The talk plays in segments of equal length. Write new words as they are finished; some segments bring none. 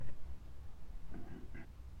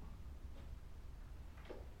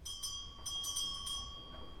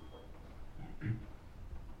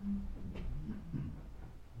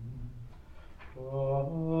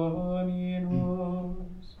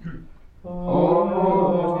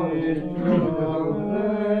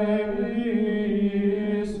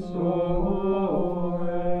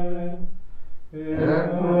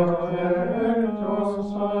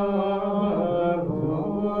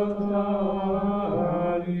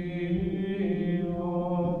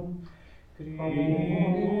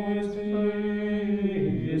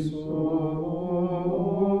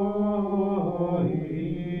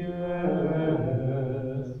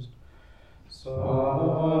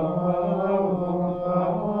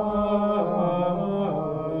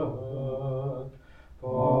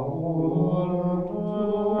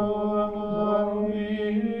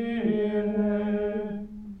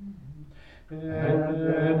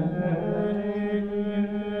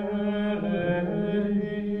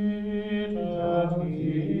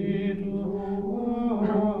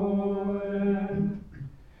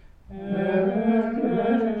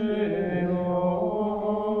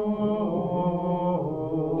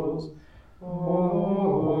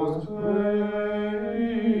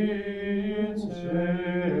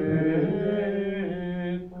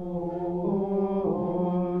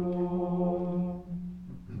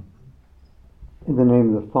In the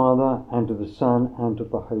name of the Father, and of the Son, and of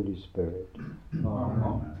the Holy Spirit.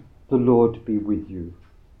 Amen. The Lord be with you.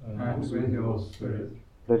 And with your spirit.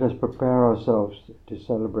 Let us prepare ourselves to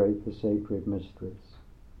celebrate the sacred mysteries.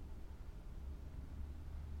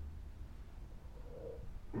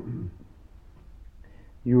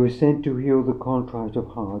 You were sent to heal the contrite of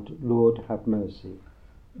heart. Lord, have mercy.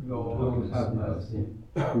 Lord, have mercy.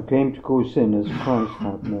 You came to call sinners. Christ,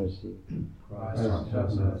 have mercy. Christ,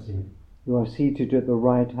 have mercy. You are seated at the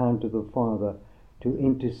right hand of the Father to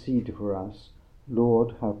intercede for us.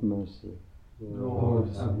 Lord, have mercy. Lord,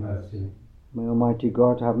 have mercy. May Almighty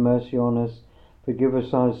God have mercy on us, forgive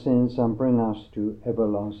us our sins, and bring us to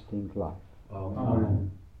everlasting life.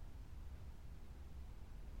 Amen.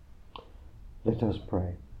 Let us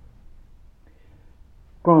pray.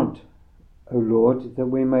 Grant, O Lord, that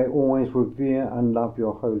we may always revere and love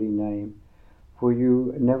your holy name, for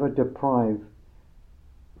you never deprive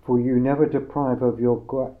of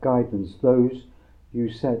your guidance those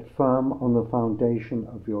you set firm on the foundation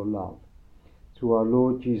of your love. Through our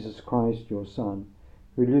Lord Jesus Christ, your Son,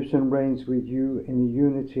 who lives and reigns with you in the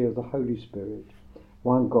unity of the Holy Spirit,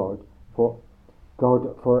 one God,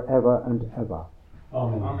 forever and ever.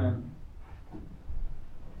 Amen.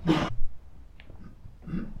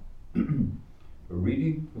 A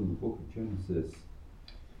reading from the book of Genesis.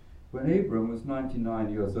 When Abram was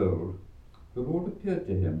 99 years old, the Lord appeared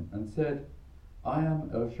to him and said, I am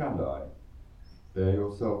El Shaddai. Bear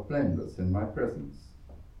yourself blameless in my presence.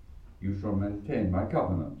 You shall maintain my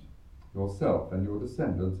covenant, yourself and your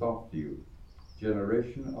descendants after you,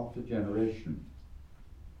 generation after generation.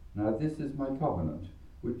 Now this is my covenant,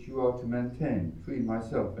 which you are to maintain between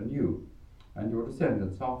myself and you, and your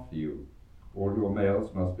descendants after you. All your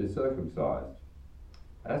males must be circumcised.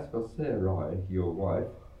 As for Sarai, your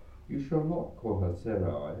wife, you shall not call her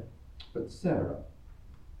Sarai, but Sarah.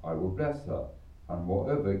 I will bless her, and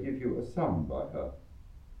moreover give you a son by her.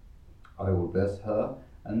 I will bless her,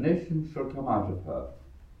 and nations shall come out of her.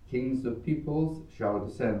 Kings of peoples shall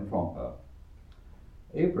descend from her.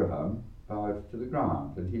 Abraham bowed to the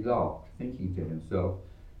ground, and he laughed, thinking to himself,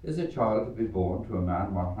 Is a child to be born to a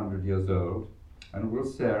man 100 years old? And will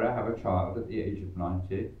Sarah have a child at the age of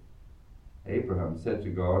 90? Abraham said to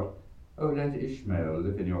God, Oh, let Ishmael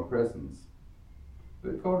live in your presence.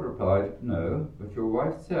 But God replied, No, but your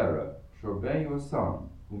wife Sarah shall bear you a son,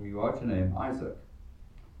 whom you are to name Isaac.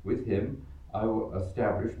 With him I will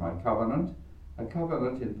establish my covenant, a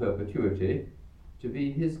covenant in perpetuity, to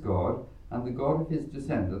be his God and the God of his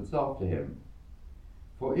descendants after him.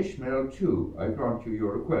 For Ishmael too I grant you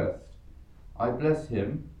your request. I bless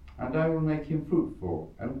him, and I will make him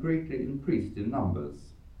fruitful and greatly increased in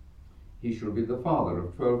numbers. He shall be the father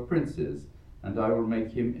of 12 princes, and I will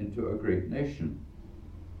make him into a great nation.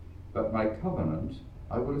 But my covenant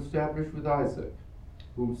I will establish with Isaac,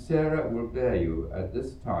 whom Sarah will bear you at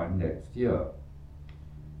this time next year.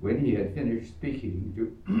 When he had finished speaking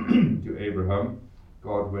to Abraham,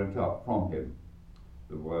 God went up from him.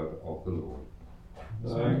 The word of the Lord.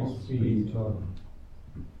 Thanks be to God.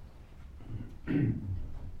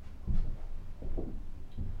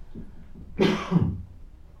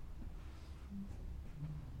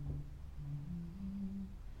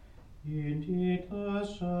 Indeed,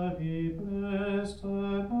 thus shall be blessed the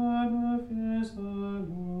man who fears the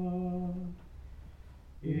Lord.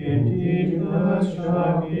 Indeed, thus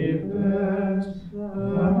shall be blessed the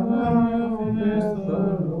man who fears the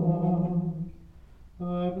Lord.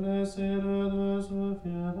 Blessed are those who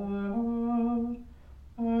fear the Lord,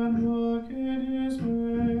 and walk in his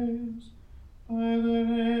ways. By the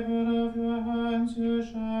labor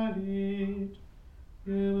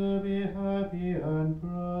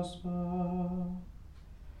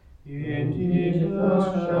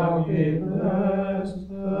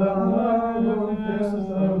says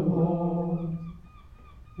the Lord.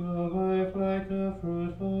 Your wife like a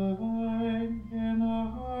fruitful vine in the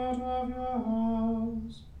heart of your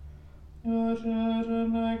house. Your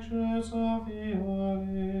children like shoots of the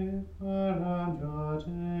olive around your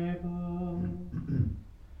table.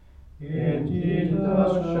 Indeed,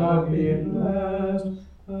 thou shalt be blessed,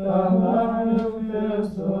 the man who fears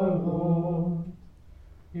the Lord.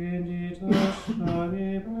 Indeed, thou shalt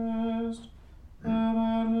be blessed, the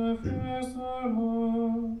man who fears the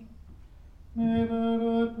Lord. May the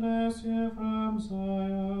Lord bless you from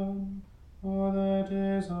Zion all the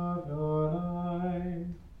days of your life.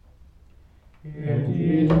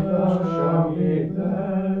 Indeed, thou shalt be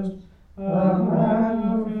blessed, the man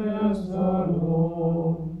who fears the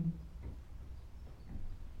Lord.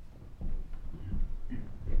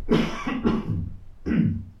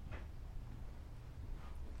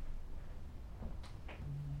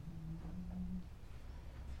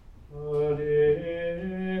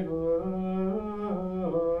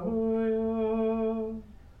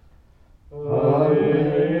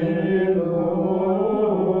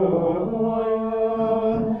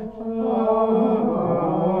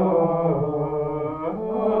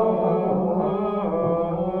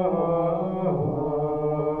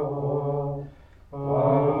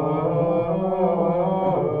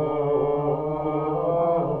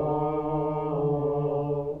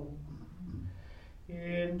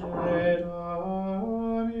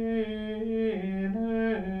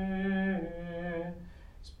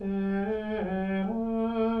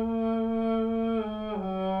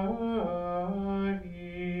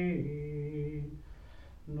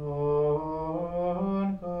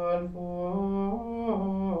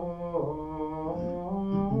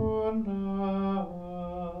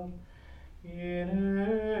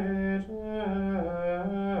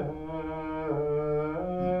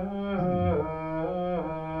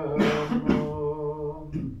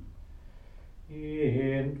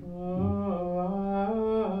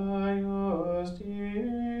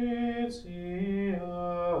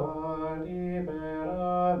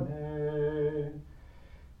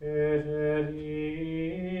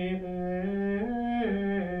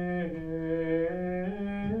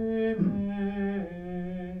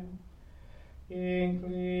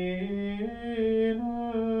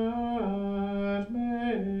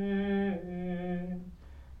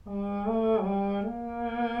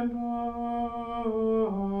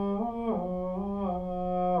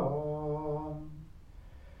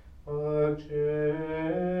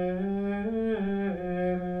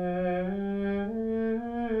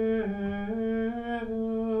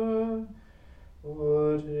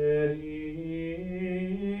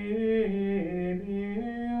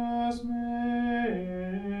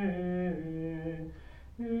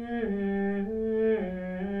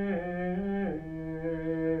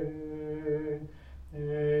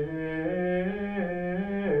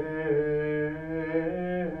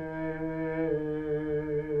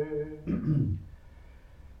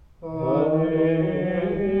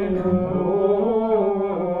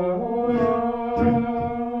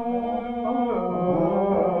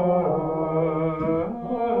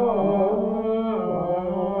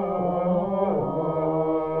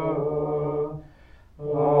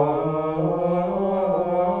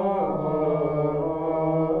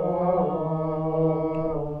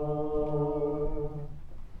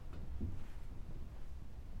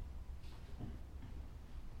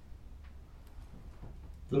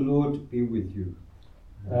 The Lord be with you.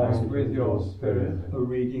 And with your spirit. A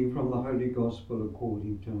reading from the Holy Gospel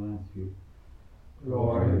according to Matthew.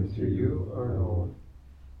 Glory to you, O Lord.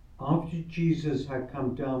 After Jesus had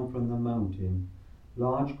come down from the mountain,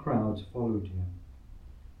 large crowds followed him.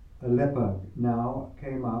 A leper now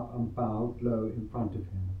came up and bowed low in front of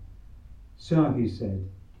him. "Sir," he said,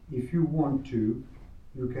 "if you want to,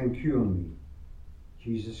 you can cure me."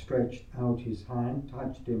 Jesus stretched out his hand,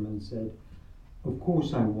 touched him and said, "Of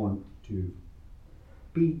course I want to.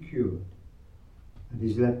 Be cured." And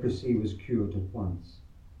his leprosy was cured at once.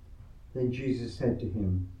 Then Jesus said to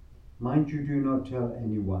him, "Mind you do not tell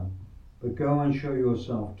anyone, but go and show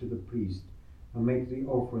yourself to the priest and make the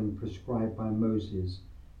offering prescribed by Moses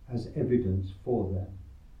as evidence for them."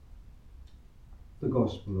 The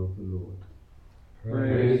Gospel of the Lord.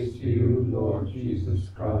 Praise to you, Lord Jesus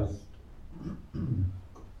Christ.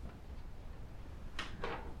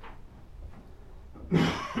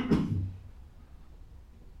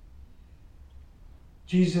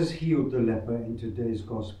 Jesus healed the leper in today's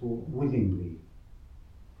Gospel willingly.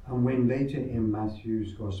 And when later in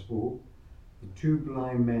Matthew's Gospel, the two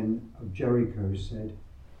blind men of Jericho said,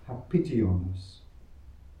 "Have pity on us,"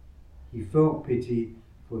 he felt pity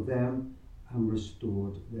for them and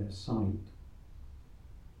restored their sight.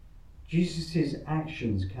 Jesus'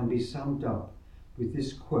 actions can be summed up with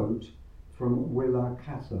this quote from Willa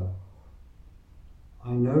Cather.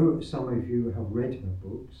 I know some of you have read her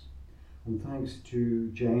books, and thanks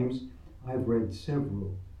to James, I've read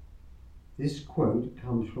several. This quote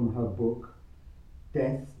comes from her book,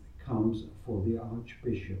 Death Comes for the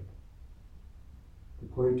Archbishop. The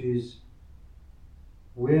quote is,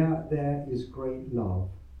 "Where there is great love,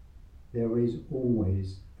 there is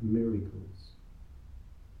always miracles."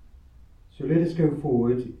 So let us go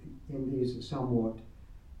forward in these somewhat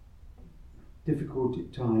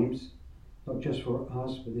difficult times, not just for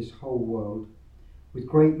us, but this whole world, with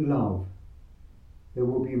great love. There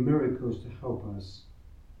will be miracles to help us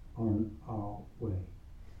on our way.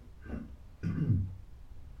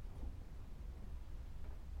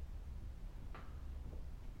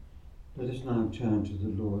 Let us now turn to the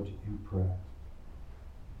Lord in prayer.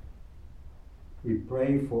 We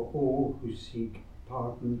pray for all who seek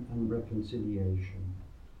pardon and reconciliation.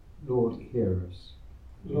 Lord, hear us.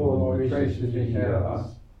 Lord, graciously hear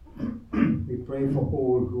us. We pray for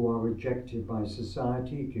all who are rejected by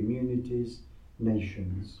society, communities,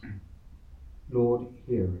 nations. Lord,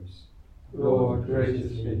 hear us. Lord,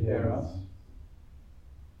 graciously hear us.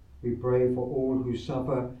 We pray for all who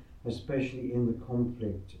suffer, especially in the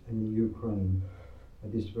conflict in the Ukraine,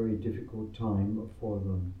 at this very difficult time for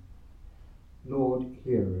them. Lord,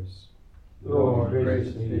 hear us. Lord,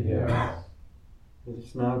 graciously hear us. Let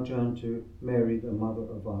us now turn to Mary, the Mother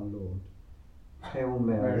of our Lord. Hail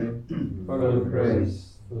Mary, Full of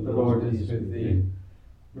grace, the Lord is with thee.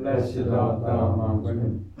 Blessed art thou among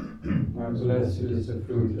women, and blessed is the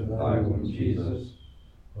fruit of thy womb, Jesus.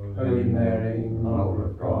 Holy Mary, Mother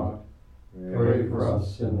of God, pray for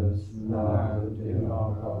us sinners, now and in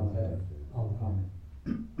our hour of death.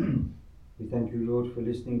 Amen. We thank you, Lord, for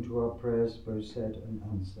listening to our prayers, both said and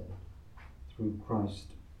unsaid, through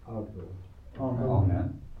Christ our Lord. Amen.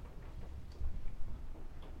 Amen.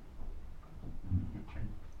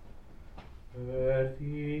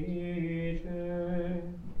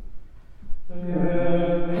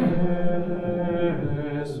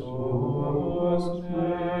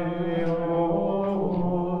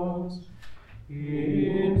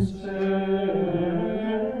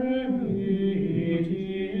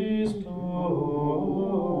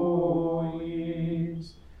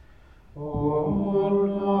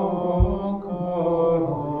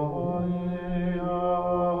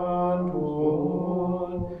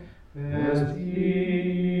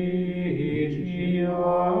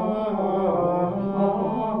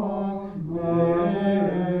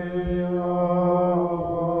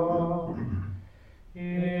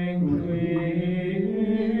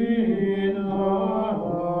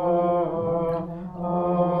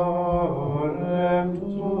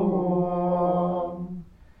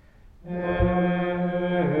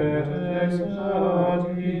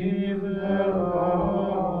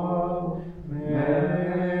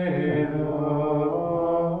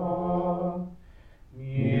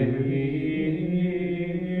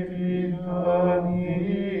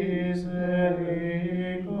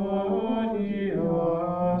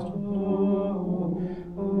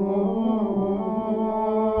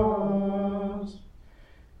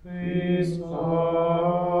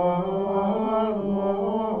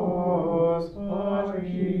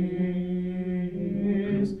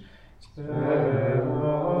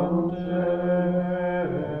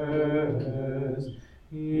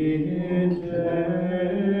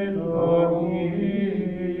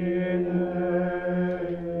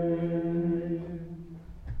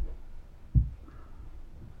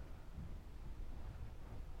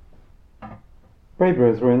 Pray,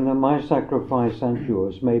 brethren, that my sacrifice and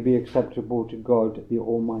yours may be acceptable to God, the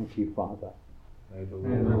Almighty Father. May the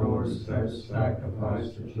Lord accept sacrifice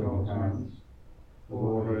at your hands,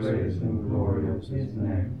 for praise and glory of his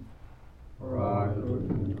name, for our good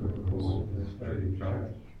and good cause of this holy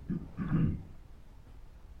church.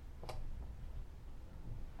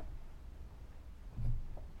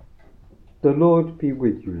 The Lord be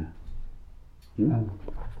with you.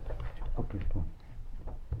 Okay, fine.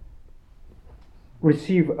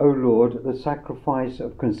 Receive, O Lord, the sacrifice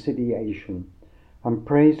of conciliation, and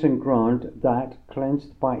praise and grant that,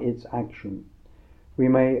 cleansed by its action, we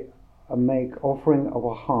may make offering of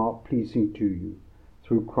a heart pleasing to you,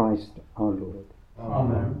 through Christ our Lord.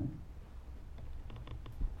 Amen.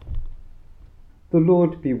 The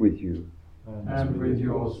Lord be with you. And with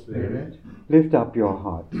your spirit, Lift up your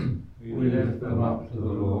hearts. we lift them up to the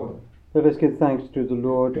Lord. Let us give thanks to the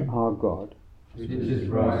Lord our God. It is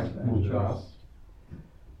right and just.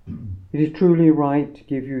 It is truly right to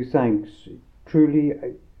give you thanks, truly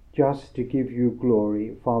just to give you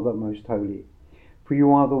glory, Father most holy. For For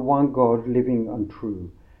you are the one God, living and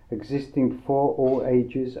true, existing for all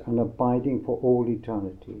ages and abiding for all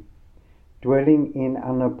eternity, dwelling in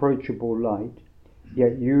unapproachable light.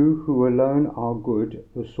 Yet you, who alone are good,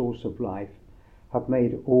 the source of life, have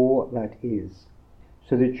made all that is,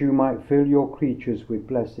 so that you might fill your creatures with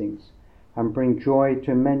blessings and bring joy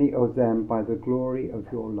to many of them by the glory of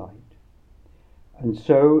your light. And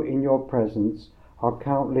so in your presence are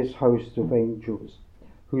countless hosts of angels,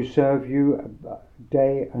 who serve you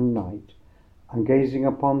day and night, and gazing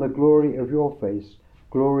upon the glory of your face,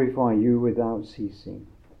 glorify you without ceasing.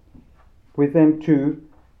 With them too,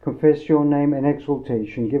 confess your name in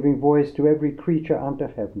exaltation, giving voice to every creature under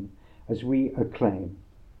heaven, as we acclaim.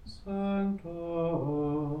 Sanctus,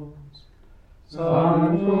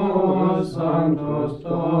 Sanctus, Sanctus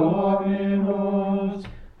Dominus,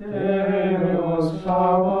 Deus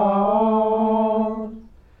Sabaoth,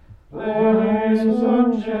 Rex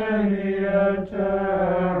Angeli et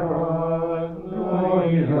terra,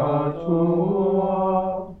 gloria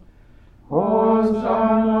tua,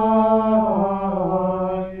 Hosanna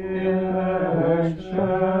in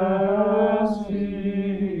excelsis,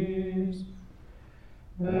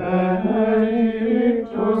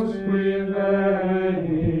 benedictus qui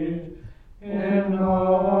venit in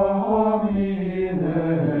nomine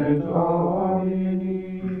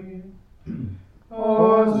Domini,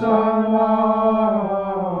 Hosanna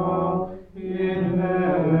in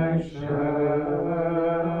excelsis.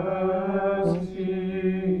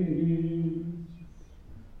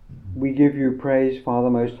 We give you praise, Father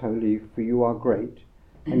most holy, for you are great,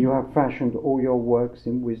 and you have fashioned all your works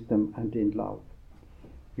in wisdom and in love.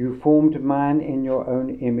 You formed man in your own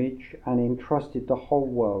image and entrusted the whole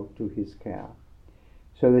world to his care,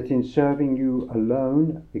 so that in serving you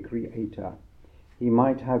alone, the Creator, he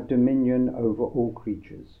might have dominion over all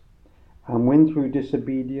creatures. And when through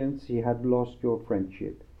disobedience he had lost your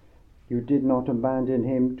friendship, you did not abandon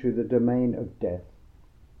him to the domain of death.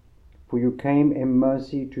 For you came in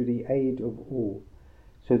mercy to the aid of all,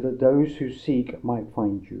 so that those who seek might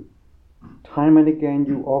find you. Time and again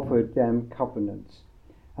you offered them covenants,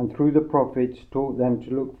 and through the prophets taught them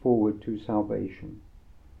to look forward to salvation.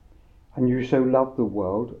 And you so loved the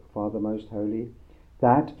world, Father most holy,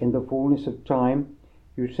 that in the fullness of time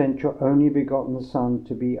you sent your only begotten Son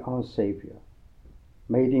to be our Saviour.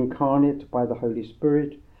 Made incarnate by the Holy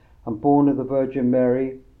Spirit and born of the Virgin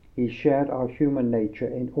Mary, he shared our human nature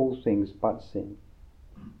in all things but sin.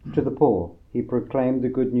 To the poor he proclaimed the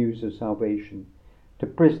good news of salvation, to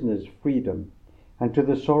prisoners freedom, and to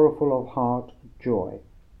the sorrowful of heart joy.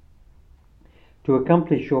 To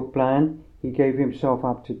accomplish your plan, he gave himself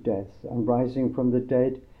up to death, and rising from the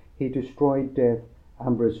dead, he destroyed death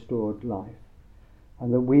and restored life,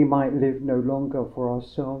 and that we might live no longer for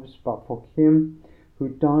ourselves, but for him who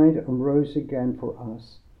died and rose again for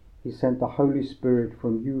us. He sent the Holy Spirit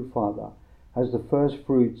from you, Father, as the first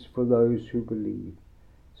fruits for those who believe,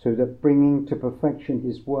 so that bringing to perfection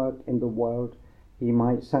his work in the world, he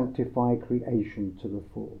might sanctify creation to the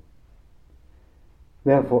full.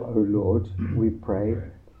 Therefore, O Lord, we pray,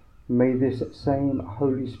 may this same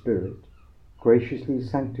Holy Spirit graciously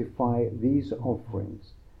sanctify these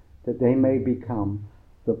offerings, that they may become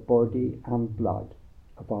the body and blood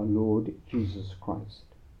of our Lord Jesus Christ.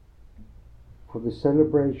 For the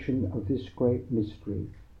celebration of this great mystery,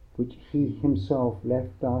 which he himself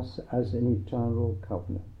left us as an eternal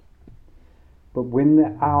covenant. But when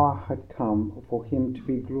the hour had come for him to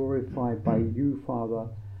be glorified by you, Father,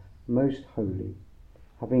 most holy,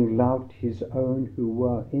 having loved his own who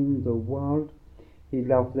were in the world, he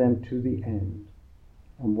loved them to the end.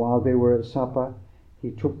 And while they were at supper,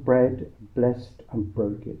 he took bread, blessed and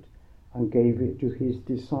broke it, and gave it to his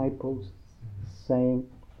disciples, saying,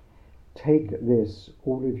 "Take this,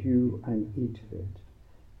 all of you, and eat of it,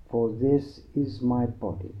 for this is my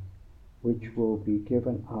body, which will be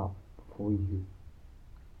given up for you."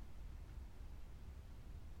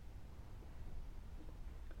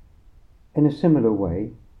 In a similar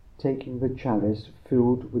way, taking the chalice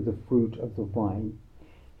filled with the fruit of the vine,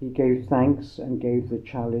 he gave thanks and gave the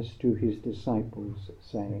chalice to his disciples,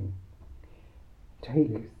 saying,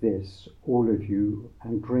 "Take this, all of you,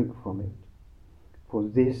 and drink from it, for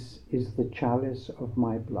this is the chalice of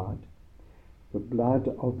my blood, the blood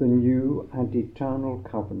of the new and eternal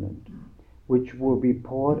covenant, which will be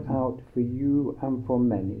poured out for you and for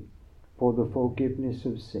many, for the forgiveness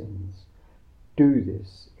of sins. Do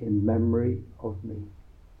this in memory of me."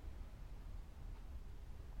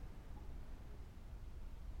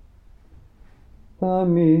 The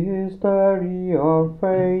mystery of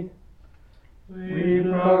faith. We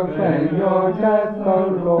proclaim your death, O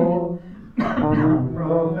Lord, and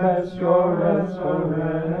profess your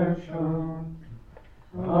resurrection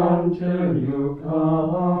until you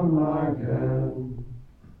come again.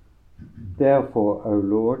 Therefore, O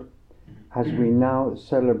Lord, as we now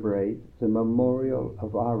celebrate the memorial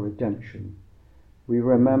of our redemption, we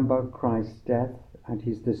remember Christ's death and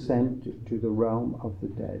his descent to the realm of the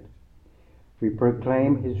dead. We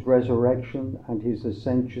proclaim his resurrection and his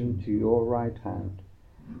ascension to your right hand.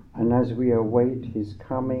 And as we await his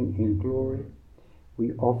coming in glory,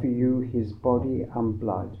 we offer you his body and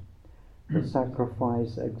blood, the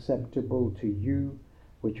sacrifice acceptable to you,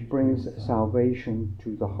 which brings salvation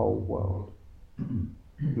to the whole world.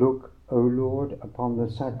 Look, O Lord, upon the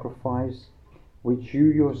sacrifice which you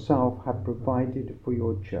yourself have provided for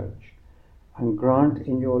your church, and grant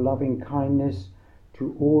in your loving kindness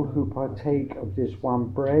to all who partake of this one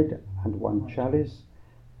bread and one chalice,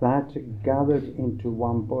 that, gathered into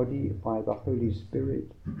one body by the Holy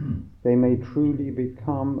Spirit, they may truly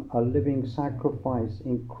become a living sacrifice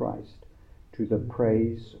in Christ to the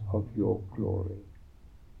praise of your glory.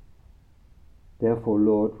 Therefore,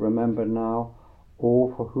 Lord, remember now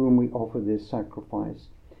all for whom we offer this sacrifice,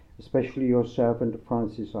 especially your servant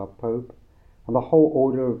Francis, our Pope, and the whole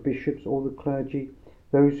order of bishops, all the clergy,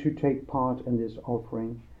 those who take part in this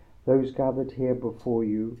offering, those gathered here before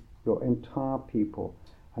you, your entire people,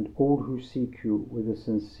 and all who seek you with a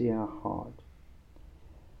sincere heart.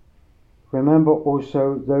 Remember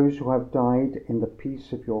also those who have died in the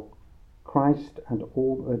peace of your Christ, and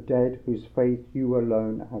all the dead whose faith you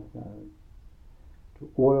alone have known. To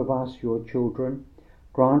all of us, your children,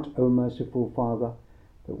 grant, O merciful Father,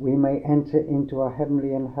 that we may enter into our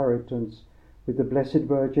heavenly inheritance with the Blessed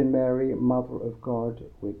Virgin Mary, Mother of God,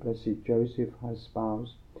 with Blessed Joseph, her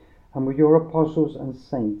spouse, and with your apostles and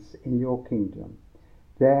saints in your kingdom.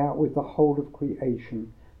 There, with the whole of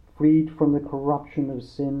creation, freed from the corruption of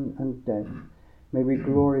sin and death, may we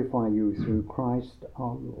glorify you through Christ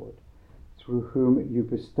our Lord, through whom you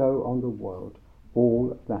bestow on the world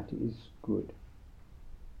all that is good.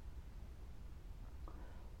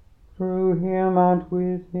 Through him and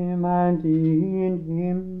with him and in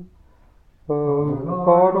him, O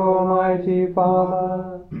God Almighty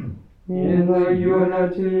Father, in the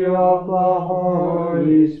unity of the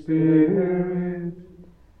Holy Spirit,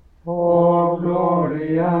 all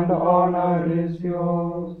glory and honor is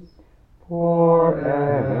yours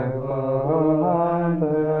forever and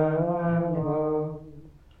ever.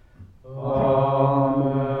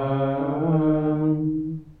 Amen.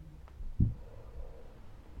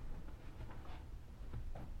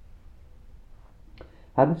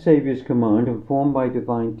 At the Saviour's command, informed by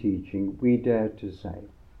divine teaching, we dare to say,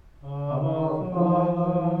 Our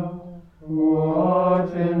Father, who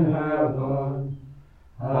art in heaven,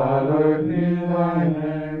 hallowed be thy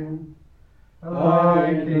name.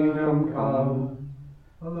 Thy kingdom come,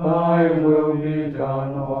 thy will be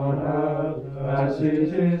done on earth as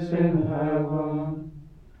it is in heaven.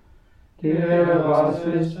 Give us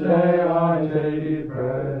this day our daily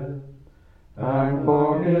bread, and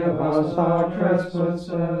forgive us our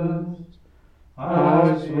trespasses,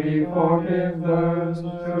 as we forgive those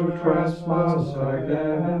who trespass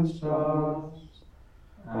against us.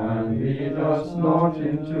 And lead us not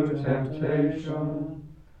into temptation,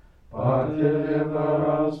 but deliver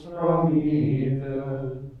us from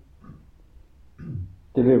evil.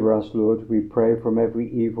 Deliver us, Lord, we pray, from every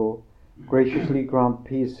evil. Graciously grant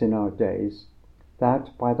peace in our days,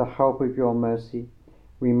 that, by the help of your mercy,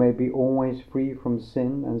 we may be always free from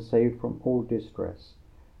sin and saved from all distress,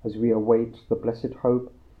 as we await the blessed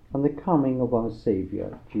hope and the coming of our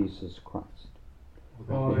Saviour, Jesus Christ.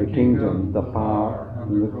 For the kingdom, the power,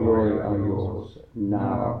 and the glory are yours,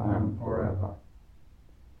 now and forever.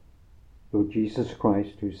 Lord Jesus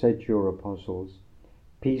Christ, who said to your apostles,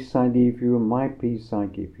 "Peace I leave you, my peace I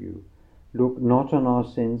give you," look not on our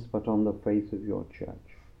sins, but on the faith of your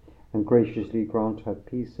church, and graciously grant her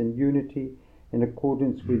peace and unity in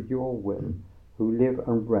accordance with your will, who live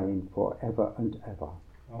and reign for ever and ever.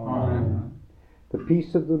 Amen. The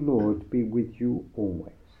peace of the Lord be with you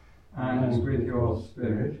always. And with your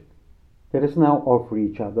spirit. Let us now offer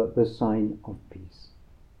each other the sign of peace.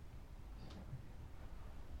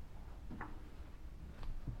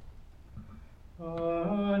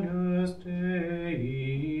 Agnus Dei,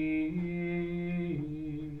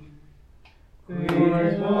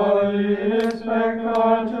 Quid vobis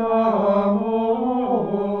peccata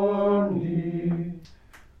mundi,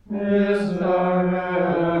 miserere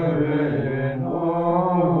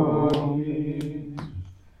nobis.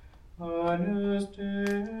 Agnus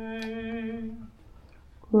Dei,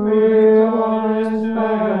 Quid vobis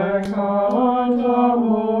peccata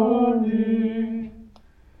mundi,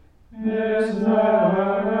 miserere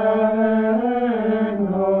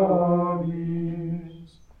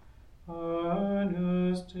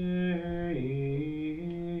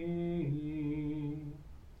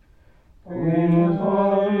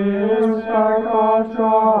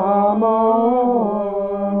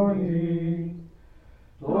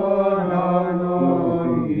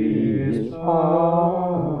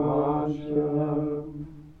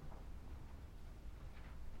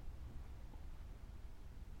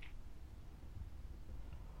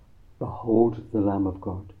Behold the Lamb of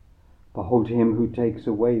God. Behold him who takes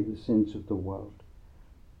away the sins of the world.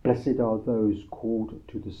 Blessed are those called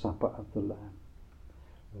to the supper of the Lamb.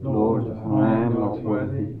 Lord, I am not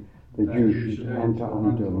worthy that you should enter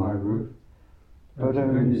under my roof, but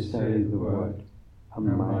only say the word,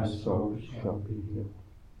 and my soul shall be healed.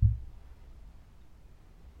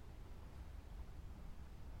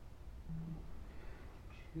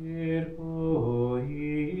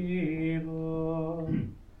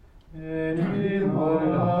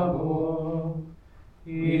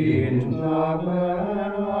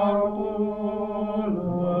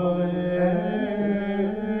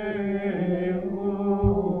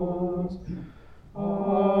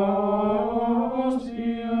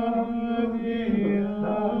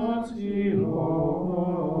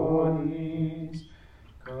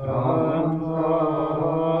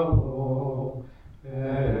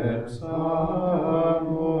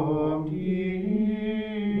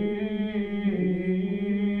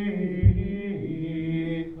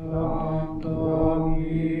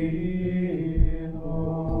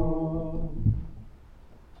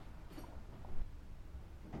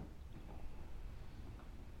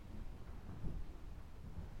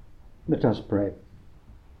 Let us pray.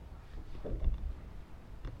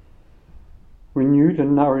 Renewed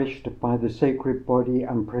and nourished by the sacred body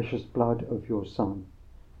and precious blood of your Son,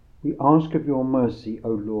 we ask of your mercy, O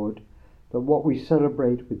Lord, that what we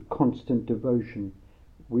celebrate with constant devotion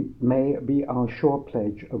may be our sure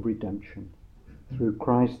pledge of redemption. Through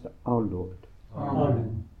Christ our Lord.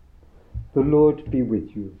 Amen. The Lord be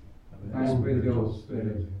with you. And with your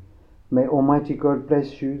spirit. May Almighty God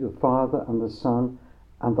bless you, the Father and the Son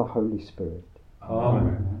and the Holy Spirit.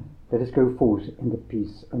 Amen. Let us go forth in the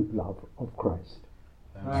peace and love of Christ.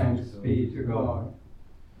 Thanks be to God.